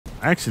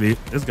Actually,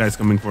 this guy's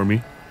coming for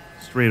me.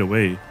 Straight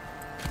away.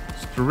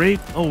 Straight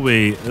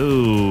away.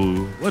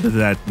 Oh, what is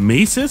that?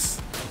 Maces?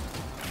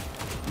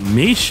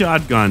 Mace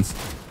shotguns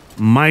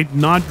might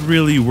not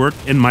really work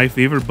in my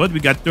favor, but we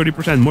got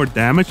 30% more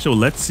damage. So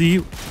let's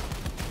see.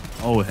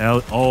 Oh,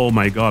 hell. Oh,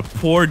 my God.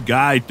 Poor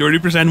guy.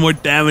 30% more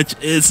damage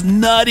is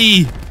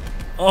nutty.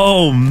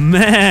 Oh,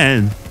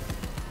 man.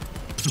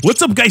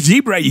 What's up, guys?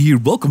 JBRider here.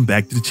 Welcome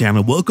back to the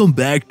channel. Welcome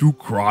back to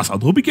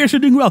Crossout. Hope you guys are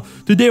doing well.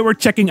 Today we're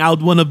checking out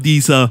one of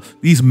these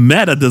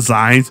meta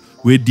designs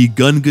with the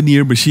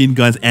GUNGNIR machine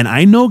guns. And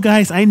I know,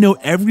 guys, I know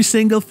every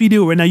single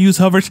video when I use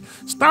hovers.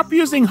 Stop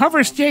using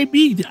hovers,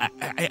 JB.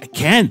 I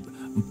can't.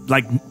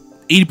 Like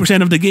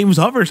 80% of the game is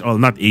hovers. Oh,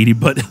 not 80,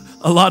 but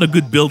a lot of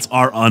good builds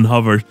are on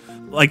hovers.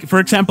 Like, for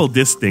example,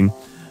 this thing.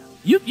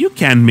 You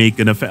can make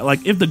an effect.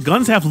 Like, if the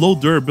guns have low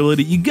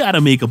durability, you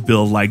gotta make a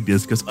build like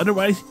this, because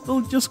otherwise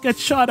they'll just get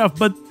shot off.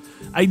 But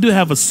I do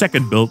have a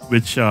second build,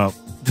 which the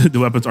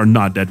weapons are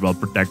not that well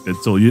protected,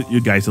 so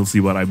you guys will see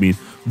what I mean.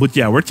 But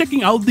yeah, we're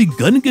checking out the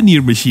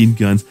GUNGNIR machine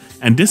guns,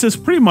 and this is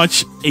pretty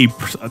much a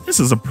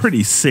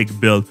pretty sick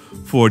build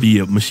for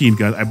the machine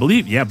guns. I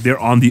believe, yeah, they're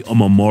on the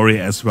Omamori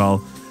as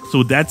well.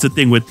 So that's the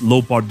thing with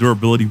low part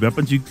durability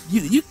weapons.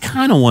 You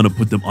kind of want to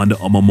put them on the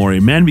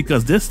Omamori, man,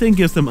 because this thing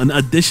gives them an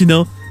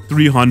additional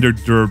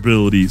 300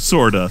 durability,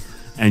 sorta.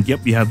 And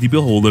yep, we have the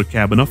beholder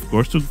cabin, of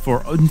course,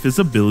 for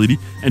invisibility,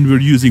 and we're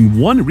using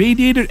one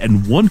radiator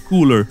and one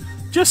cooler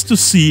just to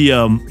see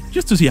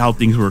how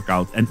things work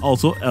out, and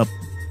also a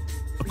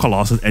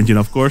Colossus engine,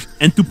 of course.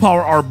 And to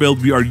power our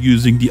build, we are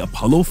using the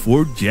Apollo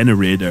 4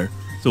 generator.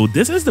 So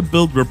this is the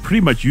build we're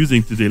pretty much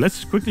using today.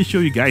 Let's quickly show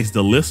you guys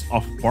the list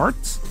of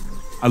parts.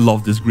 I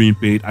love this green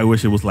paint. I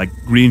wish it was like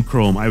green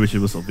chrome. I wish it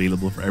was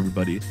available for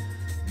everybody.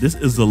 This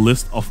is the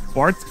list of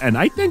parts, and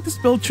I think this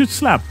build should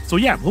slap. So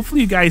yeah, hopefully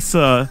you guys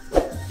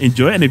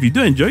enjoy, and if you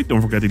do enjoy,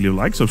 don't forget to leave a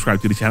like,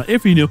 subscribe to the channel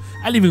if you're new,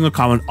 and leaving a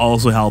comment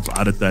also helps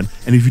out a ton.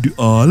 And if you do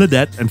all of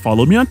that and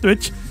follow me on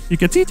Twitch, you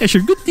can see it as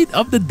your good deed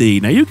of the day.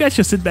 Now you guys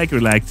just sit back,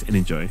 relax, and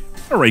enjoy.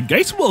 Alright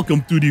guys,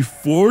 welcome to the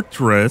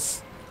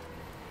fortress.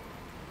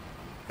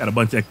 Got a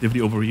bunch of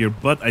activity over here,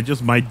 but I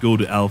just might go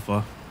to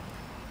alpha.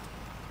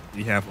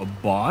 We have a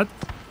bot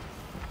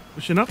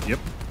pushing up. Yep.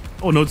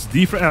 Oh no, it's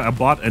a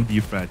bot and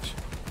defetch.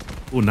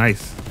 Oh,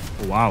 nice.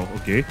 Oh, wow.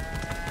 Okay.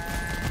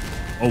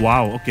 Oh,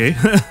 wow. Okay.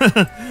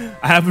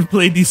 I haven't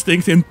played these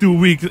things in 2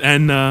 weeks,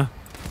 and I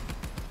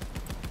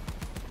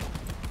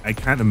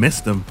kind of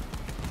missed them.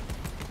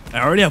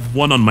 I already have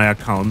one on my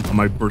account, on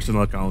my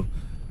personal account.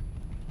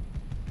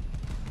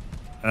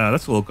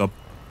 Let's look up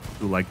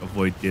to like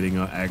avoid getting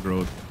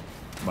aggroed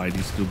by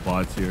these two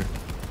bots here.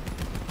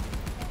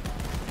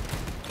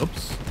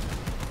 Oops.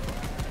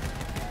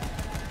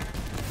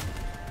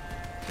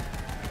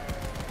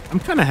 I'm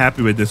kind of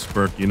happy with this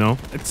perk, you know.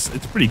 It's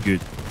pretty good.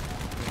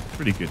 It's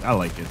pretty good. I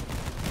like it.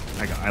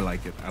 I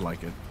like it. I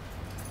like it.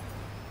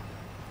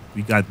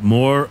 We got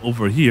more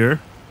over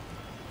here.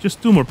 Just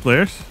 2 more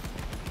players.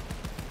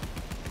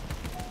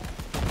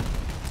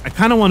 I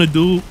kind of want to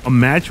do a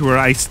match where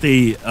I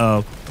stay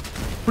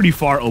pretty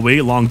far away,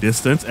 long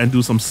distance, and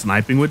do some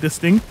sniping with this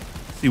thing.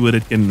 See what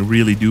it can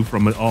really do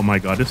from it. Oh my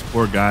god, this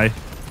poor guy.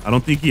 I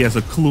don't think he has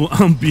a clue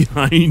I'm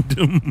behind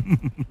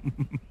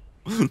him.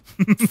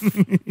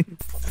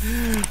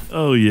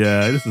 Oh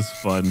yeah, this is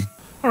fun.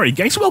 Alright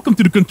guys, welcome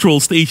to the control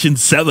station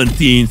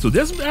 17. So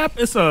this map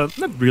is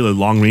not really a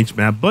long range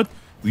map, but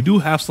we do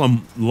have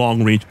some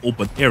long range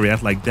open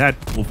areas like that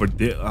over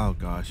there. Oh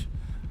gosh.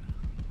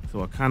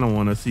 So I kind of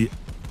want to see.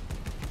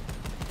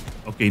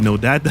 Okay, no,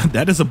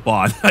 that is a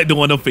bot. I don't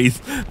want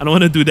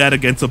to do that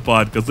against a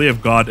bot because they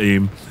have god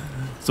aim.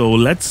 So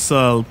let's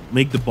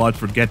make the bot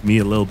forget me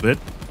a little bit.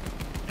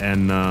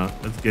 And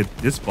let's get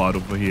this bot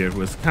over here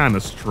who is kind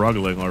of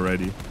struggling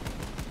already.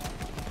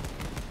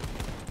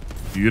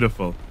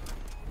 Beautiful.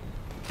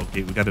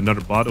 Okay, we got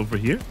another bot over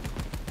here.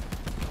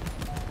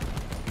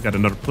 We got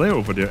another player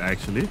over there,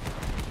 actually.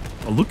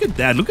 Oh, look at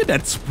that. Look at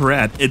that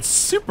spread. It's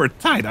super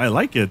tight. I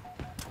like it.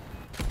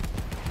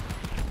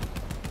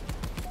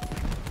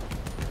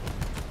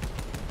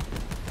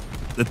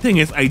 The thing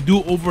is, I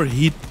do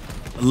overheat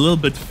a little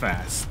bit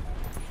fast.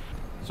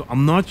 So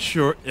I'm not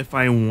sure if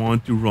I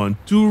want to run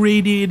 2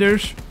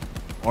 radiators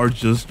or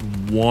just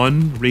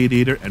 1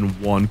 radiator and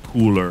 1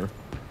 cooler,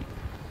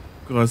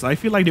 because I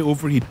feel like they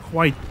overheat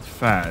quite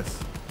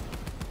fast.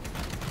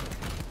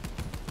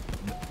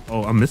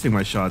 Oh, I'm missing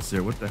my shots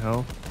there. What the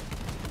hell?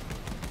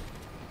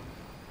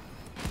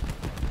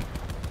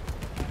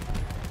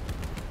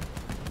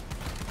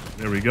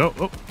 There we go.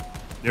 Oh,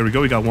 there we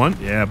go. We got one.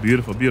 Yeah,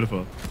 beautiful,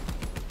 beautiful.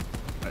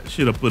 I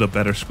should have put a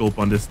better scope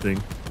on this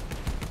thing.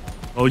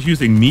 Oh, it's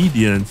using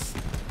medians.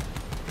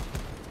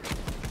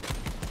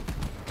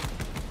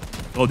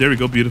 Oh, there we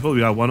go. Beautiful.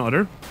 We got one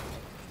other.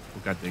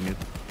 Oh, god dang it.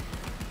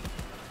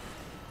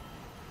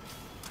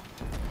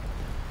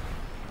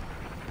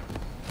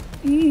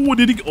 Ooh, what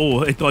did he?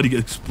 Oh, I thought he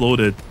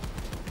exploded.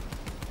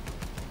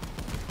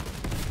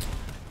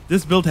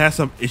 This build has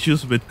some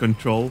issues with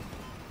control.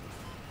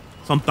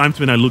 Sometimes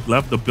when I look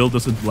left, the build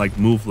doesn't like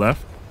move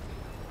left.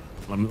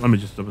 Let me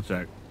just double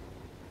check.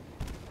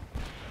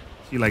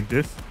 See, like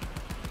this,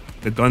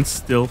 the guns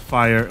still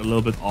fire a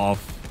little bit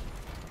off.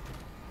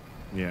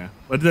 Yeah,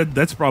 but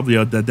that's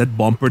probably that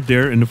bumper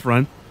there in the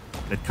front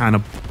that kind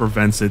of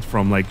prevents it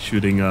from like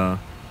shooting to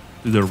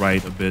the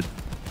right a bit.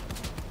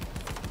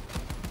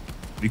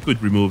 We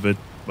could remove it,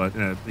 but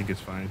I think it's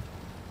fine.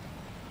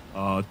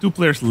 2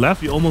 players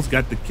left. You almost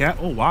got the cap.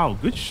 Oh wow,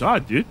 good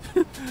shot, dude.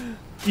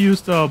 He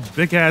used a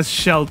big ass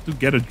shell to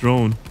get a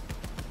drone.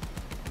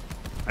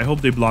 I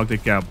hope they block the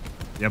cap.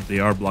 Yep, they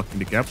are blocking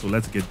the cap. So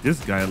let's get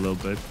this guy a little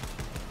bit.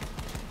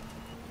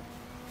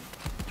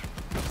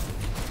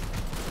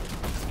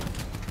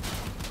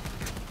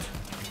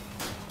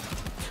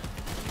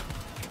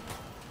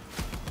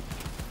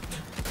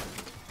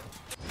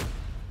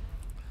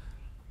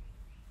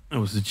 That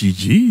was the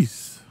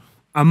GG's.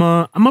 I'm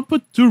gonna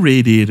put 2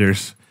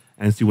 radiators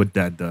and see what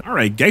that does. All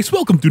right, guys,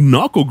 welcome to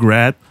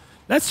Knocograd.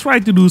 Let's try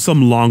to do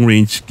some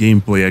long-range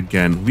gameplay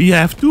again. We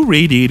have 2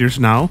 radiators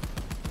now,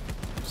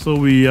 so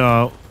we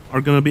are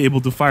gonna be able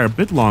to fire a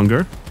bit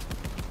longer.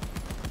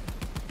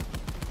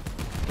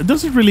 It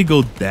doesn't really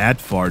go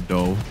that far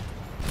though.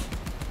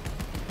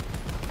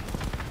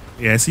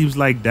 Yeah, it seems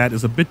like that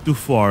is a bit too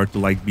far to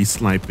like be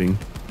sniping.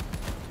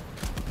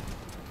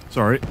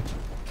 Sorry.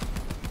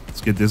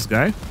 Let's get this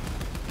guy.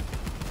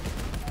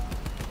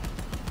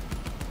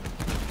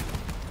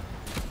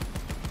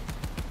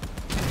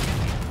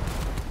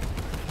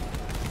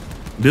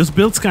 This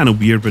build's kind of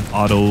weird with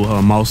auto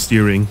mouse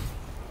steering.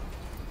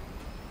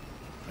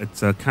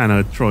 It's kind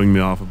of throwing me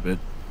off a bit.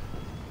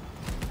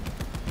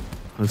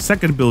 The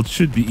second build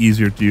should be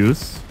easier to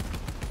use.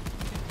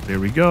 There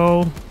we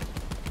go.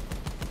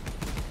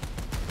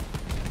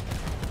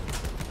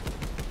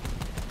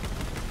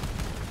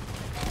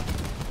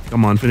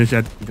 Come on, finish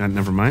that. God,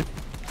 never mind.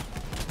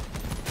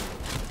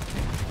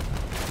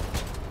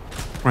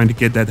 Trying to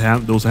get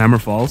that those hammer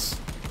falls.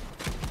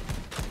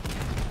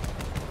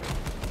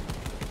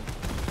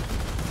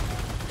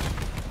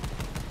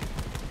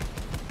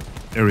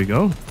 There we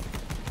go.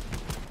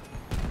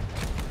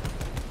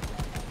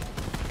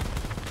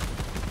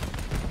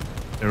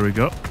 There we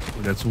go.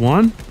 That's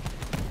 1.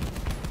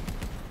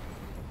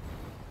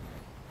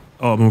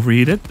 Oh, I'm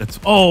overheated. That's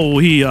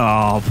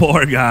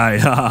poor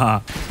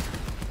guy.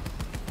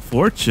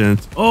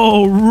 Fortunes.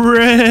 Oh,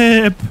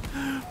 rip.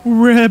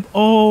 Rip.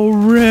 Oh,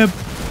 rip.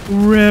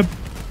 Rip.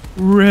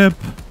 Rip.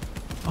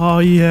 Oh,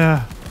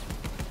 yeah.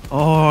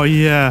 Oh,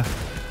 yeah.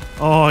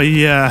 Oh,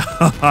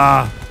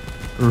 yeah.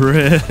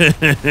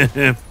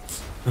 Rip.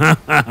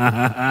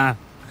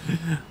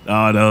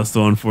 Oh, that was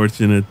so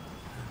unfortunate.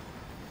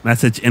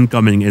 Message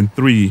incoming in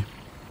 3,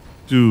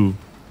 2,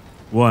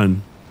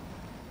 1.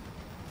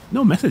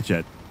 No message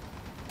yet.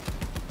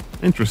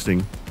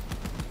 Interesting.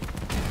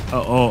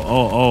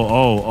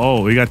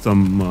 Oh. We got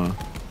some.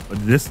 What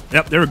is this?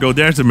 Yep, there we go.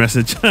 There's a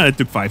message. It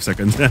took 5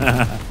 seconds.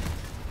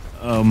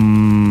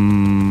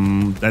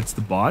 That's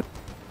the bot.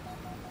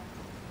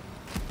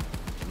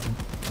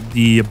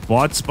 The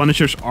bot's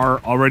punishers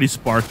are already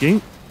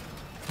sparking.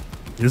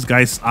 This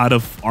guy's out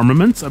of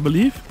armaments, I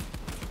believe.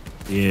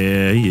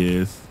 Yeah, he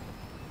is.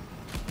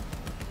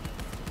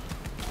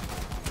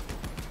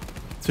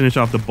 Let's finish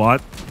off the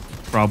bot.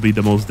 Probably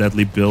the most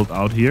deadly build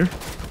out here.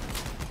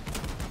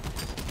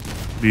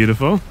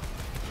 Beautiful.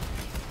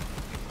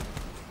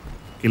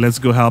 Okay, let's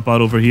go help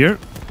out over here.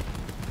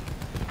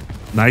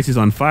 Nice, he's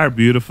on fire.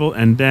 Beautiful.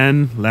 And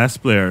then last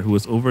player who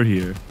is over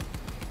here.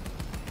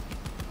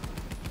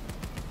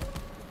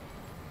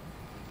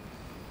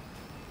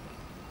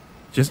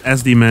 Just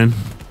SD, man.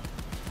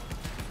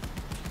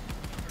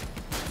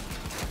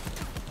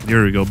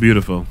 There we go.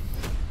 Beautiful.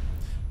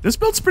 This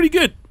build's pretty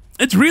good.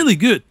 It's really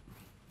good.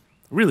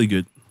 Really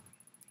good.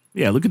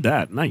 Yeah, look at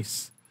that.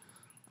 Nice.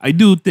 I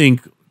do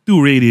think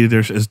 2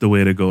 radiators is the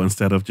way to go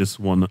instead of just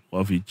 1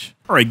 of each.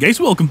 All right, guys.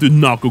 Welcome to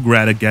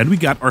Knocograd again. We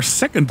got our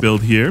second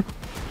build here.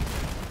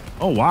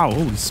 Oh, wow.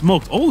 Holy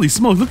smokes. Holy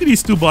smokes. Look at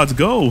these 2 bots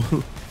go.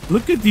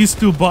 Look at these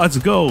 2 bots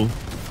go.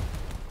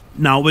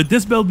 Now, with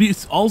this build, we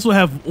also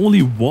have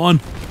only 1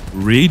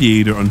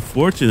 radiator,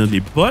 unfortunately,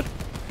 but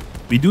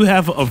we do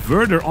have a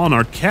averter on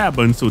our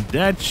cabin, so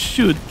that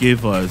should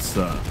give us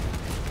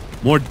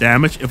more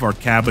damage if our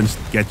cabins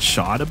get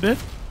shot a bit.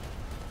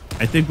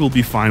 I think we'll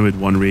be fine with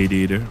 1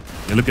 radiator.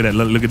 And look at that.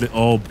 Look at it.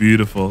 Oh,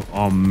 beautiful.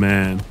 Oh,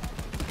 man.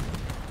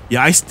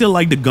 Yeah, I still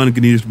like the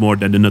GUNGNIRs more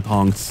than the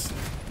Nathong's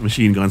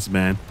machine guns,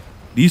 man.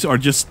 These are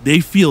just,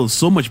 they feel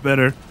so much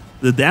better.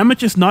 The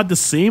damage is not the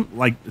same.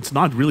 Like, it's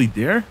not really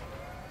there.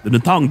 The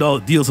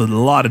Nathong deals a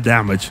lot of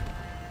damage,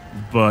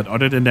 but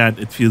other than that,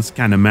 it feels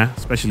kind of meh,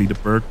 especially the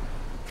perk.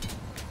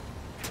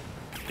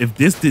 If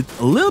this did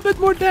a little bit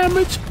more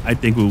damage, I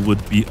think it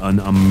would be an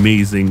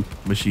amazing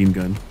machine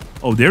gun.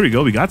 Oh, there we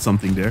go. We got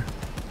something there.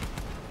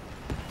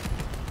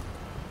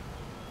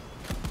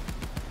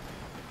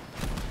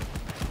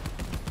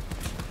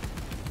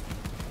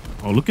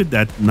 Oh, look at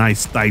that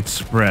nice tight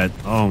spread.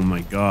 Oh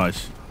my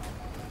gosh.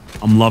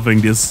 I'm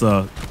loving this.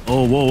 Oh,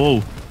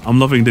 whoa. I'm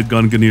loving the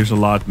GUNGNIRs a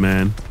lot,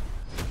 man.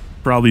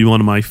 Probably one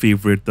of my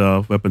favorite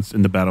weapons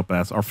in the battle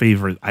pass. Our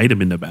favorite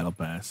item in the battle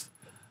pass.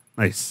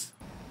 Nice.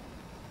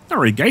 All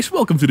right, guys,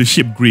 welcome to the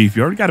ship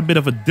graveyard. Got a bit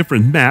of a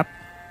different map,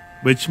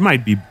 which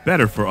might be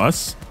better for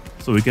us,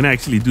 so we can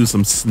actually do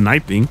some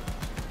sniping.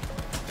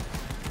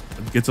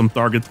 Let's get some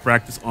target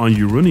practice on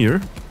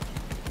GUNGNIR.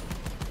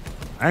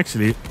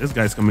 Actually, this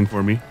guy's coming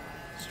for me.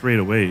 Straight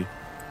away.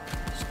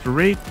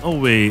 Straight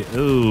away.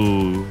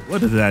 Oh,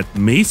 what is that?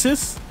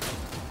 Maces?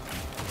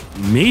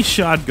 Mace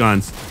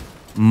shotguns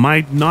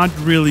might not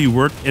really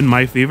work in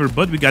my favor,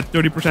 but we got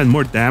 30%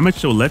 more damage,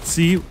 so let's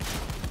see.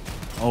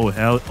 Oh,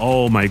 hell.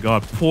 Oh, my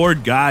God. Poor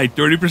guy.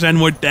 30%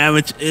 more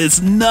damage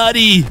is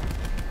nutty.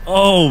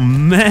 Oh,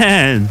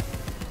 man.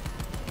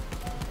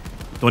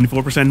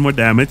 24% more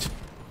damage.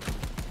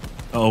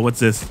 Oh, what's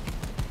this?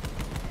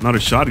 Another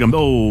shotgun.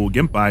 Oh,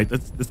 Gimp bite.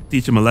 Let's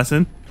teach him a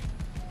lesson.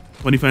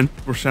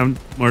 25%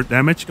 more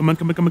damage. Come on,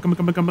 come on, come on, come on,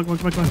 come on, come on,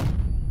 come on, come on.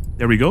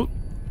 There we go.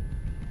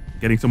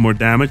 Getting some more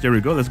damage. There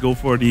we go. Let's go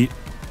for the...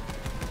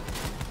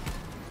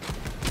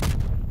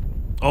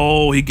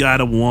 Oh, he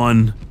got a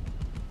 1.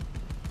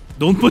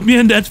 Don't put me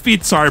in that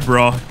feat. Sorry,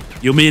 bro.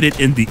 You made it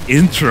in the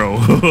intro.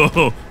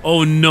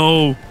 Oh,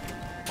 no.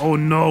 Oh,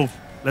 no.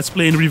 Let's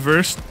play in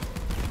reverse.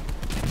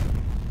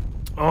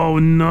 Oh,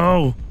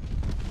 no.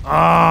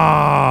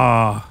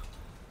 Ah.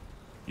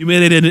 You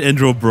made it in the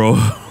intro, bro.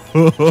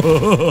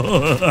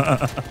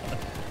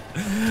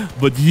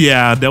 But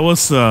yeah, that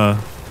was...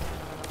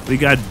 we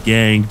got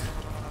ganged.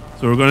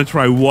 So we're going to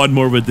try one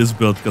more with this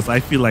build because I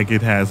feel like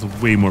it has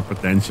way more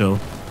potential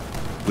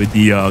with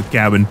the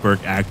cabin perk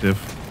active.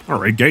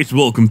 Alright guys,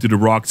 welcome to the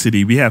Rock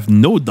City. We have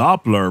no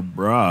Doppler,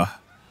 bruh.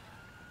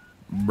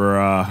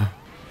 Bruh.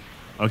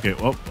 Okay,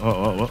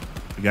 whoa.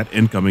 We got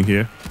incoming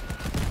here.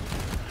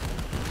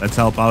 Let's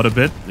help out a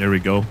bit. There we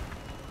go.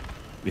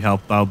 We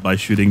helped out by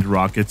shooting the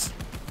rockets.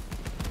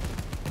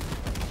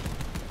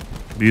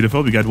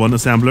 Beautiful, we got one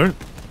assembler.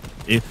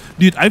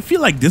 Dude, I feel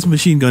like this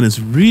machine gun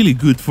is really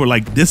good for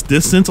like this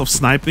distance of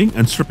sniping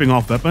and stripping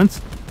off weapons.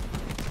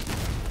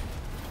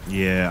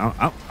 Yeah,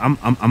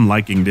 I'm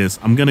liking this.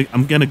 I'm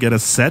gonna get a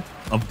set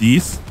of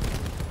these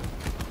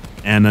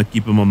and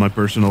keep them on my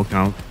personal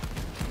account.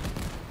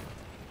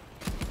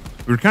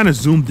 We're kind of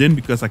zoomed in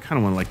because I kind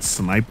of want to like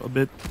snipe a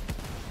bit.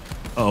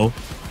 Uh-oh.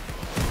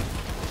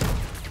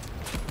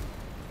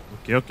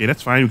 Okay,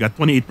 that's fine. We got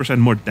 28%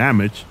 more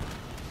damage.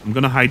 I'm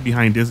gonna hide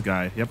behind this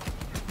guy. Yep.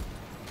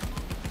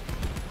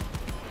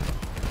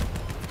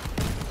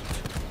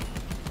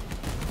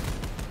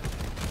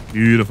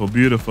 Beautiful,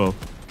 beautiful.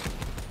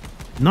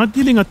 Not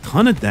dealing a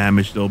ton of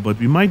damage though, but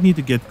we might need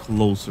to get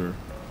closer.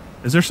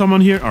 Is there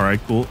someone here? All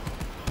right, cool.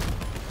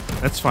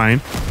 That's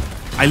fine.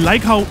 I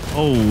like how...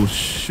 Oh,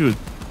 shoot.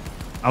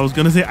 I was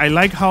gonna say, I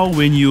like how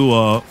when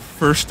you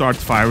first start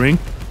firing,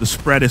 the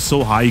spread is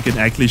so high you can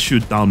actually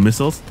shoot down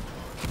missiles.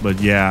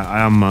 But yeah,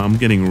 I'm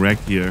getting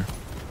wrecked here.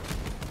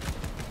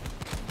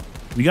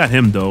 We got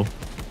him though.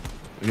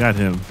 We got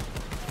him.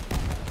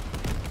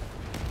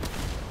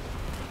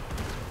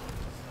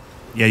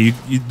 Yeah,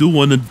 you do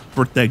want to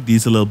protect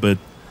these a little bit.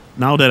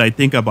 Now that I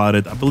think about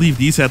it, I believe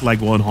these had like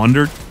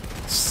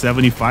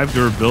 175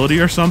 durability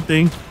or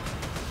something.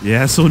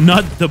 Yeah, so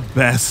not the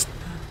best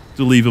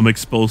to leave them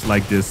exposed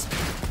like this.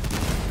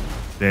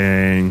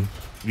 Dang,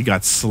 we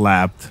got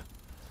slapped.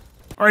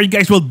 All right,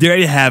 guys, well, there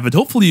you have it.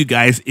 Hopefully you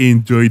guys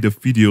enjoyed the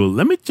video.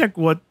 Let me check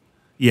what...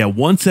 Yeah,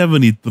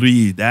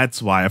 173.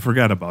 That's why I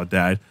forgot about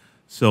that.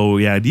 So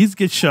yeah, these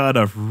get shot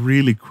off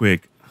really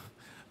quick.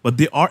 But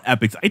they are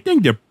epics. I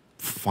think they're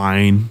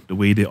fine the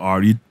way they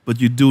are,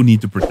 but you do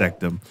need to protect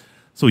them.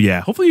 So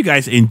yeah, hopefully you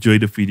guys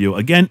enjoyed the video.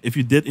 Again, if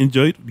you did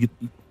enjoy it,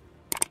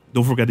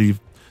 don't forget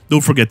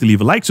to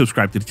leave a like,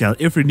 subscribe to the channel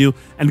if you're new,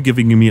 and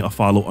giving me a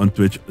follow on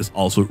Twitch is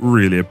also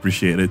really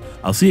appreciated.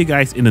 I'll see you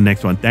guys in the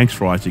next one. Thanks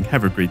for watching.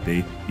 Have a great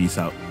day. Peace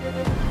out.